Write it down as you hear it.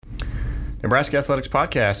Nebraska Athletics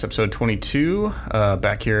Podcast, episode 22,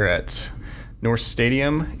 back here at North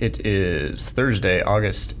Stadium. It is Thursday,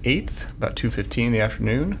 August 8th, about 2:15 in the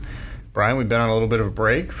afternoon. Brian, we've been on a little bit of a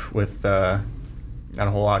break with not a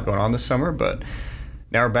whole lot going on this summer, but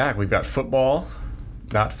now we're back. We've got football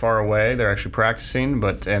not far away. They're actually practicing,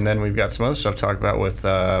 and then we've got some other stuff to talk about with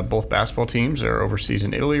both basketball teams. They're overseas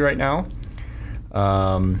in Italy right now.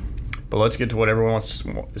 But let's get to what everyone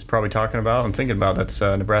is probably talking about and thinking about. That's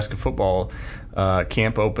Nebraska football.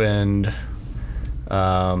 Camp opened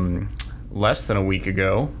less than a week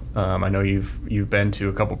ago. I know you've been to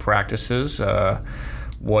a couple practices.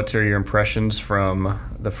 What are your impressions from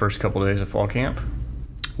the first couple of days of fall camp?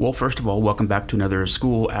 Well, first of all, welcome back to another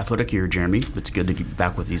school athletic year, Jeremy. It's good to be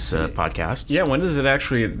back with these podcasts. Yeah, when does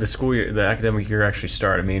the school year, the academic year actually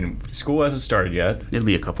start? I mean, school hasn't started yet. It'll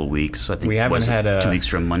be a couple of weeks. I think we haven't had 2 weeks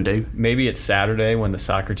from Monday. Maybe it's Saturday when the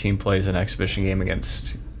soccer team plays an exhibition game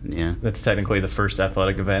against. Yeah, that's technically the first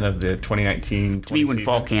athletic event of the 2019. To me, when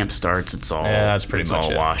fall camp starts, it's all that's pretty much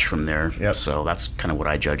all wash from there. Yep. So that's kind of what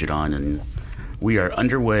I judge it on, and we are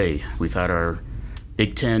underway. We've had our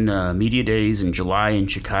Big Ten Media Days in July in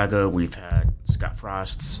Chicago. We've had Scott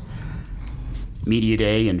Frost's Media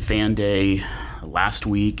Day and Fan Day last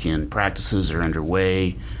week, and practices are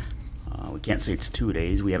underway. We can't say it's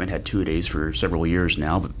 2-a-days. We haven't had 2-a-days for several years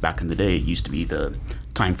now, but back in the day, it used to be the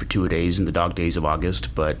time for 2-a-days and the dog days of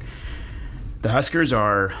August. But the Huskers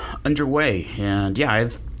are underway, and yeah,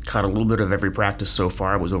 I've caught a little bit of every practice so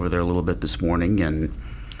far. I was over there a little bit this morning,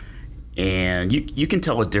 and you can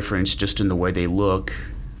tell a difference just in the way they look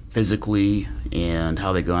physically and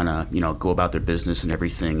how they're gonna go about their business and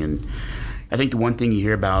everything. And I think the one thing you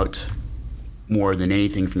hear about more than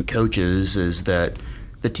anything from coaches is that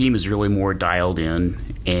the team is really more dialed in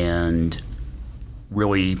and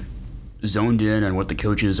really zoned in on what the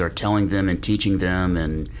coaches are telling them and teaching them,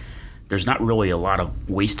 and there's not really a lot of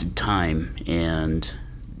wasted time. And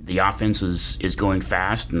the offense is going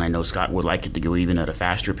fast, and I know Scott would like it to go even at a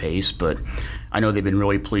faster pace, but I know they've been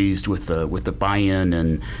really pleased with the buy-in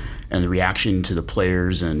and the reaction to the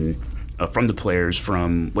players and from the players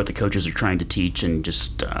from what the coaches are trying to teach, and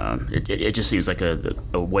just it just seems like a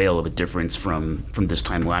whale of a difference from this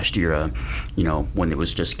time last year, when it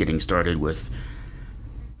was just getting started with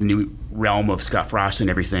the new realm of Scott Frost and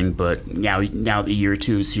everything. But now the year or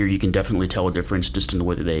two is here, you can definitely tell a difference just in the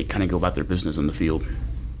way that they kind of go about their business on the field.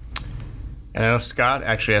 And I know Scott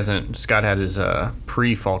had his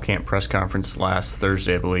pre-fall camp press conference last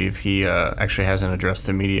Thursday, I believe. He actually hasn't addressed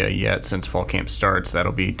the media yet since fall camp starts.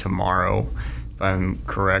 That'll be tomorrow, if I'm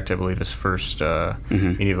correct. I believe his first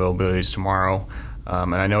media availability is tomorrow.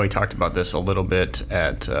 And I know he talked about this a little bit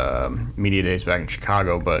at Media Days back in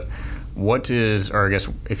Chicago, but I guess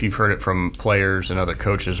if you've heard it from players and other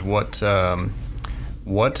coaches, how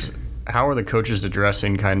are the coaches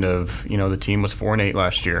addressing kind of, the team was 4-8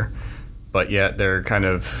 last year, but yet they're kind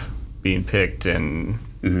of being picked and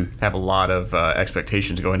have a lot of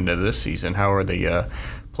expectations going into this season? How are the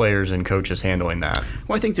players and coaches handling that?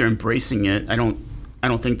 Well, I think they're embracing it. I don't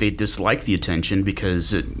think they dislike the attention,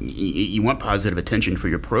 because you want positive attention for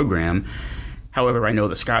your program. However, I know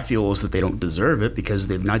that Scott feels that they don't deserve it because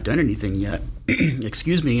they've not done anything yet.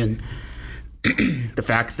 Excuse me. And the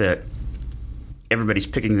fact that everybody's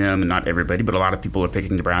picking them, and not everybody, but a lot of people are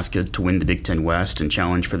picking Nebraska to win the Big Ten West and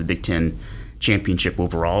challenge for the Big Ten championship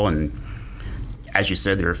overall. And as you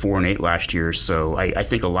said, they were 4-8 last year. So I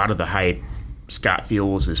think a lot of the hype Scott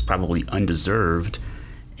feels is probably undeserved,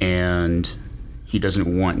 and he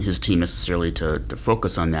doesn't want his team necessarily to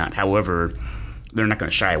focus on that. However, they're not going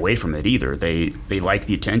to shy away from it either. They like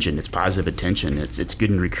the attention. It's positive attention. It's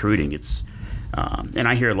good in recruiting. And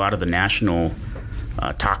I hear a lot of the national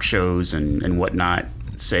talk shows and whatnot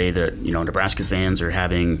say that Nebraska fans are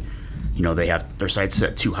having, they have their sights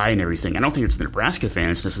set too high and everything. I don't think it's the Nebraska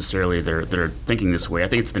fans necessarily that are thinking this way. I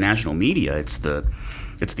think it's the national media. It's the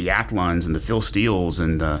Athlons and the Phil Steeles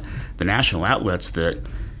and the national outlets that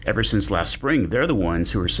ever since last spring, they're the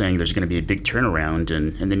ones who are saying there's going to be a big turnaround.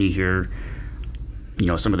 And then you hear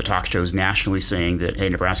some of the talk shows nationally saying that, hey,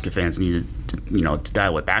 Nebraska fans need to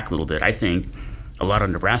dial it back a little bit. I think a lot of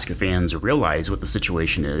Nebraska fans realize what the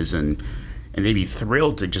situation is, and they'd be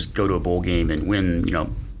thrilled to just go to a bowl game and win,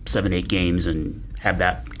 7-8 games and have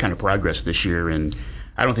that kind of progress this year. And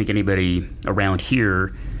I don't think anybody around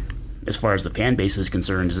here, as far as the fan base is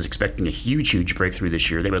concerned, is expecting a huge breakthrough this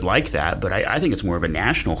year. They would like that, but I think it's more of a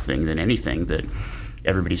national thing than anything, that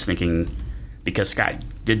everybody's thinking because Scott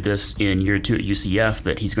did this in year 2 at UCF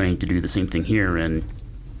that he's going to do the same thing here, and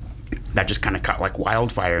that just kind of caught like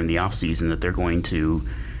wildfire in the offseason, that they're going to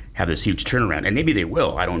have this huge turnaround. And maybe they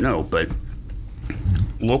will, I don't know, but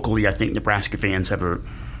locally, I think Nebraska fans have a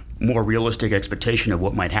more realistic expectation of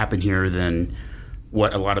what might happen here than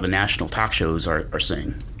what a lot of the national talk shows are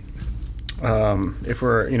saying. If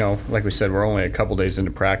we're, like we said, we're only a couple days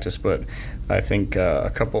into practice, but I think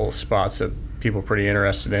a couple spots that people are pretty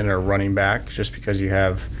interested in are running back, just because you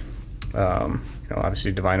have,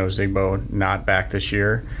 obviously Divino Zigbo not back this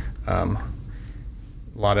year. A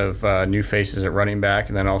lot of new faces at running back,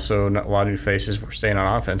 and then also a lot of new faces. We're staying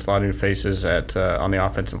on offense. A lot of new faces on the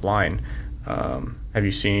offensive line. Have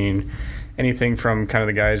you seen anything from kind of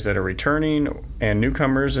the guys that are returning and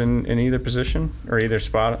newcomers in either position or either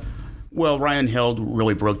spot? Well, Ryan Held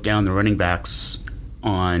really broke down the running backs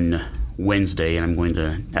on Wednesday, and I'm going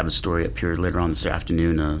to have a story up here later on this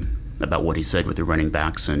afternoon about what he said with the running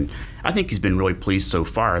backs. And I think he's been really pleased so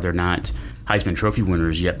far. They're not Heisman Trophy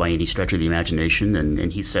winners yet by any stretch of the imagination,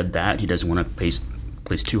 and he said that. He doesn't want to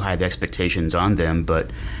place too high of expectations on them,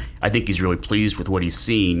 but I think he's really pleased with what he's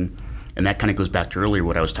seen. And that kind of goes back to earlier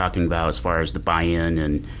what I was talking about as far as the buy-in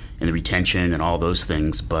and the retention and all those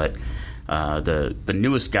things. But the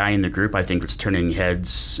newest guy in the group, I think, that's turning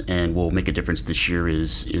heads and will make a difference this year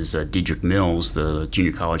is Dedrick Mills, the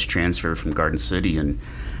junior college transfer from Garden City. And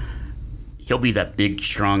he'll be that big,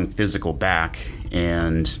 strong, physical back.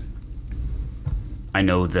 And I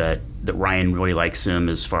know that Ryan really likes him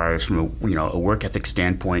as far as from a work ethic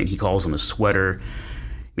standpoint. He calls him a sweater,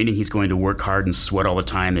 meaning he's going to work hard and sweat all the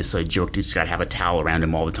time. It's a joke he's got to have a towel around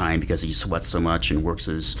him all the time because he sweats so much and works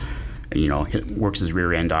his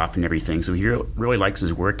rear end off and everything. So he really likes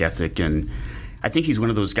his work ethic, and I think he's one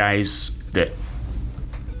of those guys that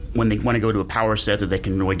when they want to go to a power set that they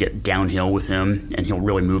can really get downhill with him, and he'll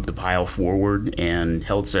really move the pile forward. And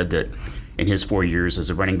Held said that in his 4 years as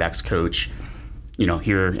a running backs coach,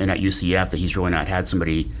 here and at UCF, that he's really not had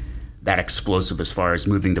somebody that explosive as far as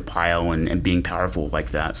moving the pile and being powerful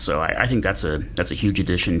like that. So I think that's a huge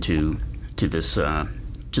addition to this to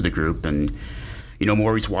the group. And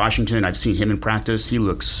Maurice Washington, I've seen him in practice. He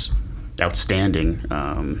looks outstanding.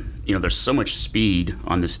 There's so much speed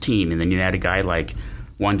on this team, and then you add a guy like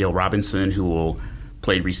Wan'Dale Robinson who will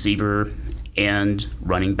play receiver and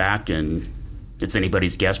running back, and it's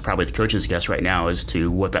anybody's guess, probably the coach's guess right now, as to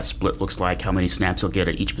what that split looks like, how many snaps he'll get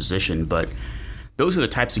at each position. But those are the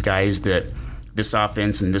types of guys that this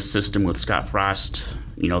offense and this system with Scott Frost,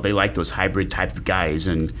 they like those hybrid type of guys.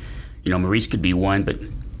 And, Maurice could be one, but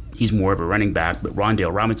he's more of a running back. But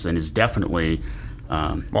Wan'Dale Robinson is definitely...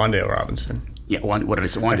 Wan'Dale Robinson. Yeah, what did I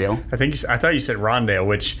say? Wan'Dale? I thought you said Rondale,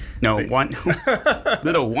 which... No, Wan'Dale.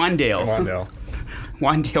 Wan'Dale.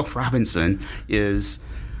 Wan'Dale Robinson is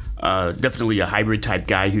definitely a hybrid type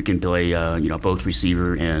guy who can play, both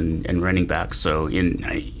receiver and running back. So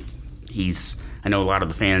I know a lot of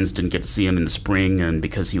the fans didn't get to see him in the spring, and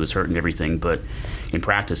because he was hurt and everything, but in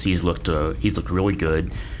practice he's looked really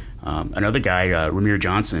good. Another guy, Ramir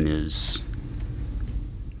Johnson, is,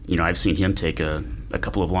 I've seen him take a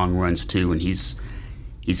couple of long runs too, and he's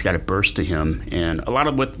got a burst to him. And a lot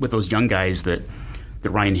of with those young guys that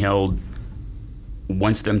Ryan Held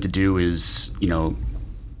wants them to do is,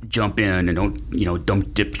 jump in and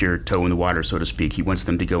don't dip your toe in the water, so to speak. He wants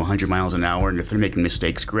them to go 100 miles an hour, and if they're making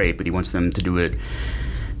mistakes, great, but he wants them to do it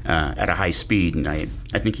at a high speed. And I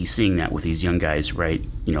think he's seeing that with these young guys, right,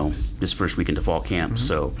 this first week into fall camp. Mm-hmm.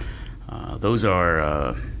 So those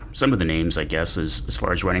are some of the names, I guess, as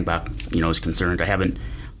far as running back, is concerned. I haven't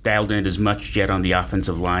dialed in as much yet on the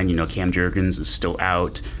offensive line. Cam Jurgens is still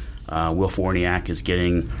out. Will Forniak is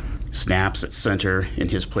getting snaps at center in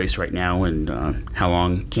his place right now, and how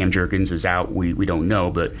long Cam Jurgens is out, we don't know,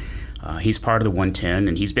 but he's part of the 110,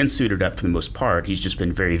 and he's been suited up for the most part. He's just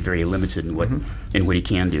been very, very limited in what he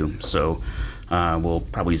can do. So we'll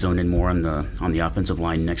probably zone in more on the offensive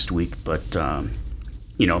line next week. But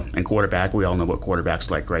and quarterback, we all know what quarterback's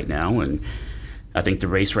like right now, and I think the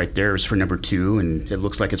race right there is for number 2, and it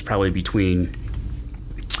looks like it's probably between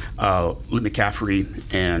Luke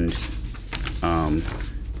McCaffrey and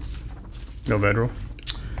Noah Vedral?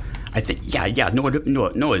 I think,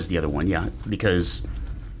 Noah is the other one, because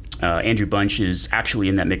Andrew Bunch is actually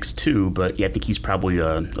in that mix too, but I think he's probably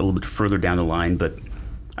a little bit further down the line. But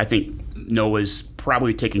I think Noah's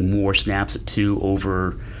probably taking more snaps at 2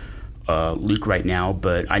 over Luke right now,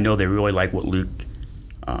 but I know they really like what Luke,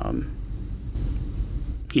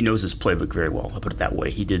 he knows his playbook very well, I'll put it that way.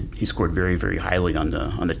 He scored very, very highly on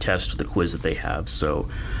the test, the quiz that they have. So,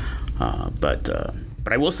 but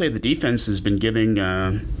I will say the defense has been giving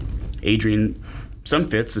Adrian some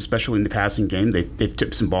fits, especially in the passing game. They've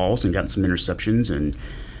tipped some balls and gotten some interceptions, and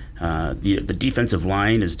the defensive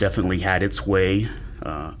line has definitely had its way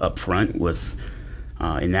up front with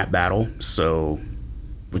in that battle. So,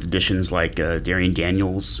 with additions like Darian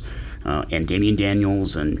Daniels and Damian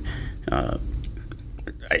Daniels, and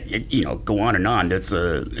go on and on. It's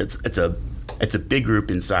a big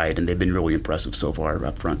group inside, and they've been really impressive so far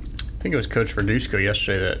up front. I think it was Coach Verduzco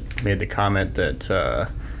yesterday that made the comment that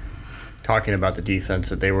talking about the defense,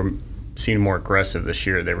 that they were seen more aggressive this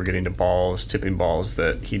year. They were getting to balls, tipping balls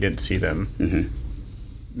that he didn't see them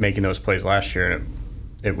making those plays last year, and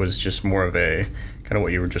it was just more of a kind of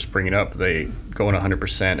what you were just bringing up. They going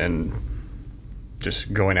 100% and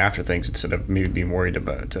just going after things instead of maybe being worried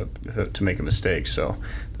about to make a mistake. So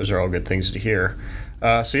those are all good things to hear.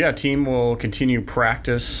 Team will continue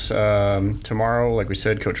practice tomorrow. Like we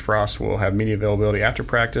said, Coach Frost will have media availability after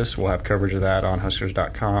practice. We'll have coverage of that on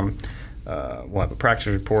Huskers.com. We'll have a practice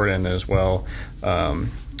report and as well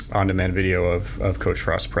on-demand video of Coach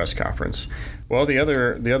Frost's press conference. Well, the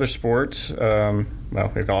other sports, we've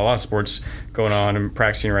got a lot of sports going on and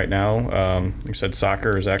practicing right now. Like I said,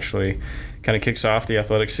 soccer is actually kind of kicks off the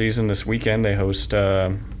athletic season this weekend. They host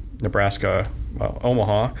Nebraska,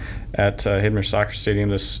 Omaha at Hibner Soccer Stadium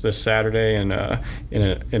this Saturday and in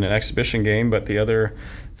an exhibition game. But the other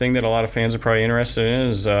thing that a lot of fans are probably interested in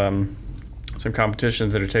is some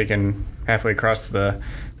competitions that are taken halfway across the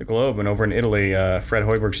globe. And over in Italy, Fred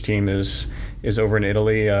Hoiberg's team is over in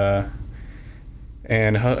Italy.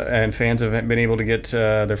 And fans have been able to get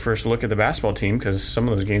their first look at the basketball team because some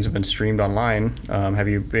of those games have been streamed online. Have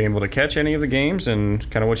you been able to catch any of the games, and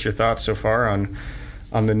kind of what's your thoughts so far on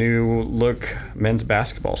the new look men's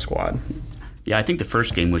basketball squad? Yeah, I think the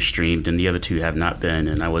first game was streamed and the other two have not been,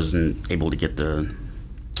 and I wasn't able to get the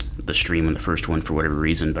stream on the first one for whatever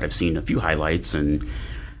reason, but I've seen a few highlights, and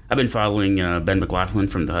I've been following Ben McLaughlin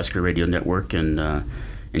from the Husker Radio Network and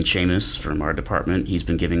Seamus from our department. He's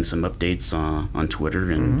been giving some updates on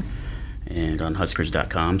Twitter and on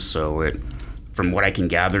Huskers.com. So from what I can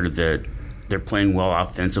gather, that they're playing well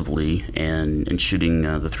offensively and shooting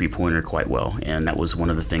the three-pointer quite well. And that was one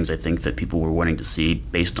of the things I think that people were wanting to see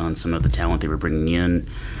based on some of the talent they were bringing in.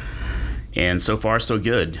 And so far, so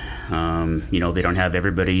good. They don't have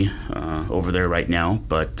everybody over there right now,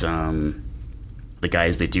 but the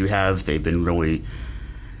guys they do have, they've been really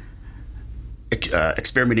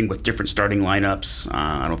experimenting with different starting lineups.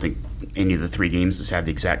 I don't think any of the three games has had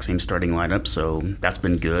the exact same starting lineup, so that's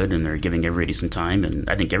been good, and they're giving everybody some time, and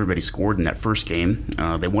I think everybody scored in that first game.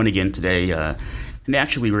 They won again today, and they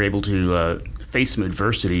actually were able to face some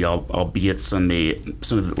adversity, albeit some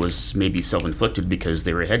of it was maybe self-inflicted because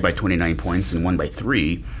they were ahead by 29 points and won by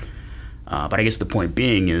 3. But I guess the point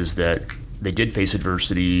being is that they did face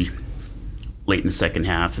adversity late in the second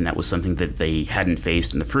half, and that was something that they hadn't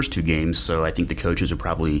faced in the first two games. So I think the coaches are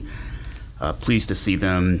probably pleased to see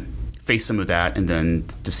them face some of that, and then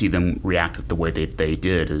to see them react the way they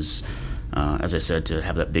did, as I said, to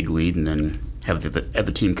have that big lead and then have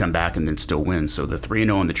the team come back and then still win. So they're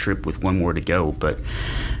 3-0 on the trip with one more to go. But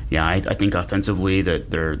yeah, I think offensively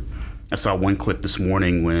that I saw one clip this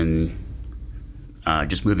morning when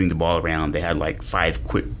just moving the ball around, they had like 5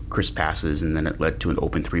 quick, crisp passes, and then it led to an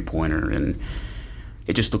open three-pointer, and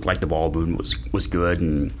it just looked like the ball movement was good.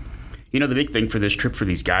 And the big thing for this trip for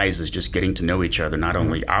these guys is just getting to know each other, not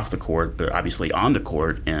only off the court, but obviously on the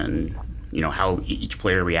court, and how each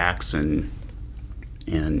player reacts, and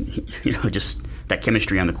just that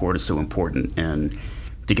chemistry on the court is so important. And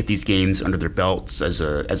to get these games under their belts as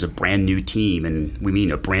a brand new team, and we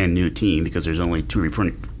mean a brand new team because there's only two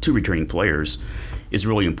returning players, is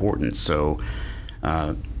really important. So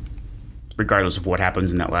regardless of what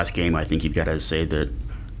happens in that last game, I think you've got to say that,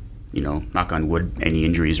 knock on wood, any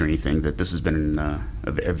injuries or anything, that this has been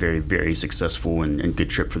a very, very successful and good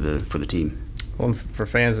trip for the team. Well, for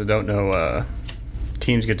fans that don't know,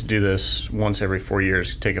 teams get to do this once every 4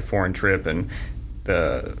 years, take a foreign trip, and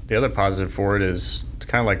the other positive for it is it's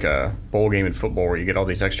kind of like a bowl game in football where you get all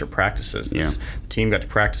these extra practices. The team got to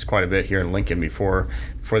practice quite a bit here in Lincoln before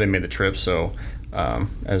they made the trip. So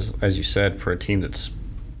as you said, for a team that's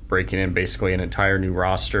breaking in basically an entire new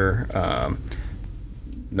roster,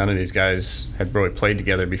 none of these guys had really played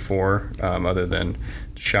together before, other than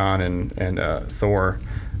Sean and Thor.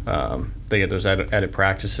 They get those added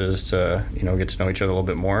practices to get to know each other a little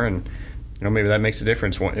bit more, and maybe that makes a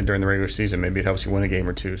difference during the regular season. Maybe it helps you win a game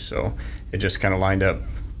or two. So it just kind of lined up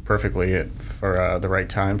perfectly for the right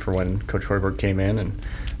time for when Coach Hoiberg came in, and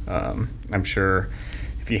I'm sure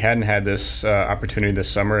if he hadn't had this opportunity this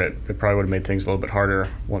summer, it probably would have made things a little bit harder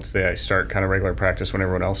once they start kind of regular practice when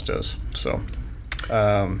everyone else does. So.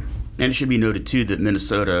 And it should be noted, too, that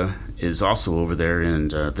Minnesota is also over there,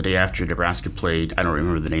 and the day after Nebraska played, I don't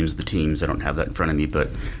remember the names of the teams, I don't have that in front of me, but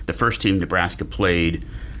the first team Nebraska played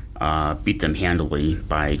beat them handily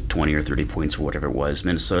by 20 or 30 points or whatever it was.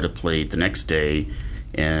 Minnesota played the next day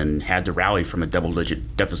and had to rally from a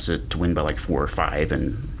double-digit deficit to win by like 4 or 5.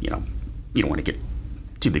 And, you don't want to get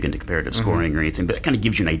too big into comparative scoring or anything, but it kind of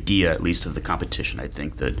gives you an idea, at least, of the competition. I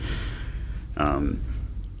think that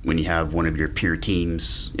when you have one of your peer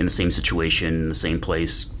teams in the same situation, in the same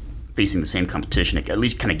place, facing the same competition, it at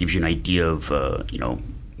least kind of gives you an idea of,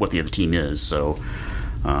 what the other team is. So,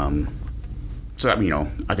 I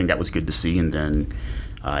think that was good to see. And then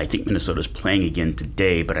I think Minnesota's playing again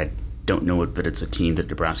today, but I don't know that it's a team that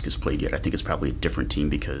Nebraska's played yet. I think it's probably a different team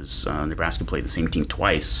because Nebraska played the same team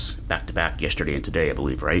twice, back-to-back, yesterday and today, I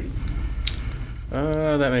believe, right?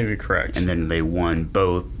 That may be correct. And then they won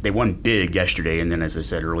both. They won big yesterday, and then, as I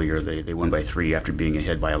said earlier, they won by 3 after being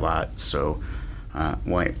ahead by a lot. So, have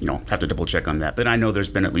to double-check on that. But I know there's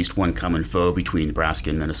been at least one common foe between Nebraska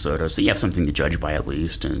and Minnesota, so you have something to judge by at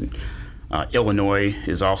least. And Illinois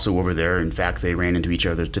is also over there. In fact, they ran into each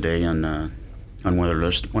other today on one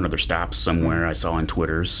of their stops somewhere I saw on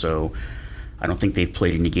Twitter. So I don't think they've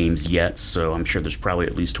played any games yet. So I'm sure there's probably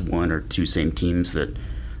at least 1 or 2 same teams that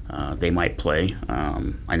they might play.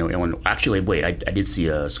 I know Illinois. Actually, wait, I did see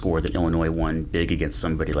a score that Illinois won big against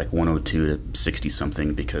somebody, like 102 to 60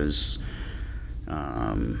 something, because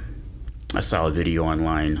I saw a video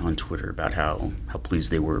online on Twitter about how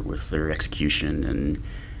pleased they were with their execution and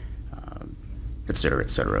et cetera, et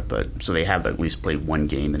cetera. But so they have at least played one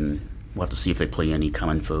game, and we'll have to see if they play any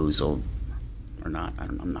common foes or not.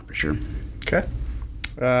 I'm not for sure. Okay.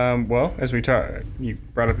 Well, as you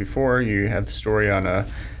brought up before, you had the story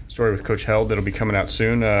with Coach Held that'll be coming out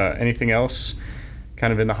soon. Anything else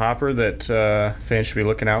kind of in the hopper that fans should be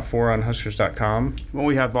looking out for on Huskers.com? Well,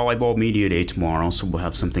 we have Volleyball Media Day tomorrow, so we'll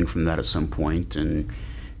have something from that at some point and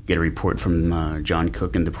get a report from John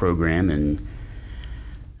Cook and the program. And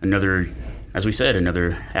another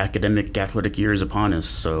academic athletic year is upon us,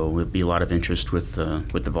 so there'll be a lot of interest with the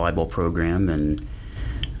volleyball program and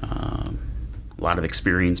a lot of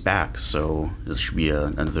experience back. So this should be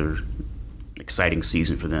another exciting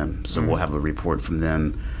season for them. So we'll have a report from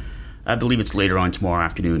them. I believe it's later on tomorrow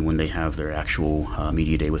afternoon when they have their actual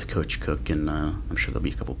media day with Coach Cook, and I'm sure there'll be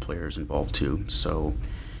a couple players involved too. So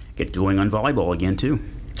get going on volleyball again too.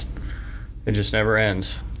 It just never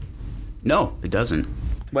ends. No, it doesn't.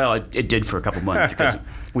 Well, it did for a couple months because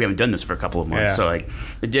we haven't done this for a couple of months. Yeah. So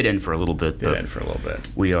it did end for a little bit.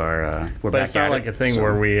 We are we're but back it's not at like it, a thing so.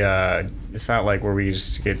 where we it's not like where we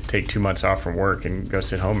just take 2 months off from work and go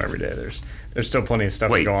sit home every day. There's still plenty of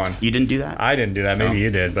stuff to go on. You didn't do that? I didn't do that. Maybe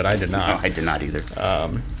you did, but I did not. No, I did not either.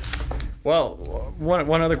 Well,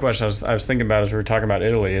 one other question I was thinking about as we were talking about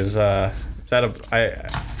Italy is have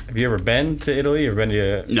you ever been to Italy? Have you been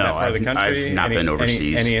to that part of the country? I've not been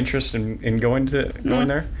overseas. Any interest in going there?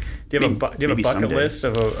 Do you have a bucket someday. list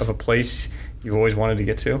of a place you've always wanted to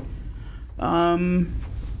get to?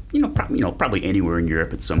 Probably anywhere in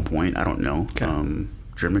Europe at some point. I don't know. Okay.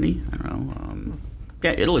 Germany. I don't know.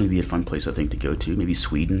 Italy would be a fun place, I think, to go to. Maybe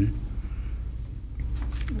Sweden.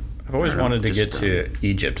 I've always wanted to get to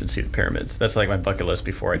Egypt and see the pyramids. That's like my bucket list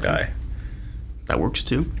before I die. That works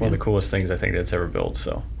too. One of the coolest things I think that's ever built.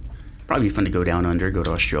 So probably be fun to go down under, go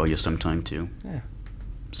to Australia sometime too. Yeah.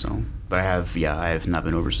 So, but I have not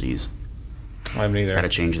been overseas. I haven't either. Got to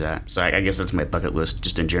change that. So I guess that's my bucket list,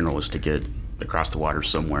 just in general, is to get across the water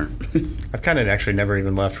somewhere. I've kind of actually never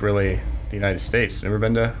even left really the United States. Never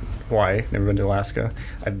been to Hawaii. Never been to Alaska.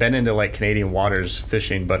 I've been into like Canadian waters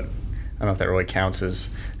fishing, but I don't know if that really counts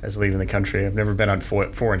as leaving the country. I've never been on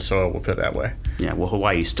foreign soil. We'll put it that way. Yeah. Well,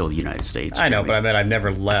 Hawaii's still the United States. I know, but I mean I've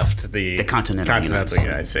never left the continental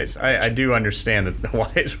United States. I do understand that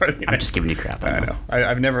Hawaii is part of the United States. I'm just giving you crap. I know.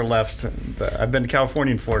 I've never left. I've been to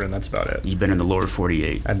California and Florida, and that's about it. You've been in the lower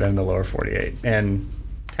 48. I've been in the lower 48, and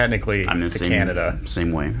technically I'm in the Canada.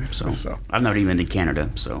 Same way. So I've not even been to Canada.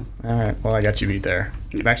 So all right. Well, I got you beat there.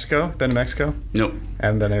 Mexico? Been to Mexico? Nope. I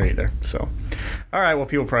haven't been there either. So, all right. Well,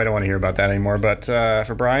 people probably don't want to hear about that anymore. But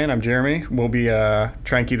for Brian, I'm Jeremy. We'll be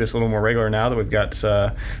trying to keep this a little more regular now that we've got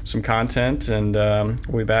some content, and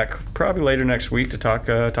we'll be back probably later next week to talk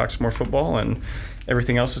some more football and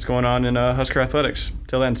everything else that's going on in Husker athletics.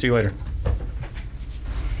 Till then, see you later.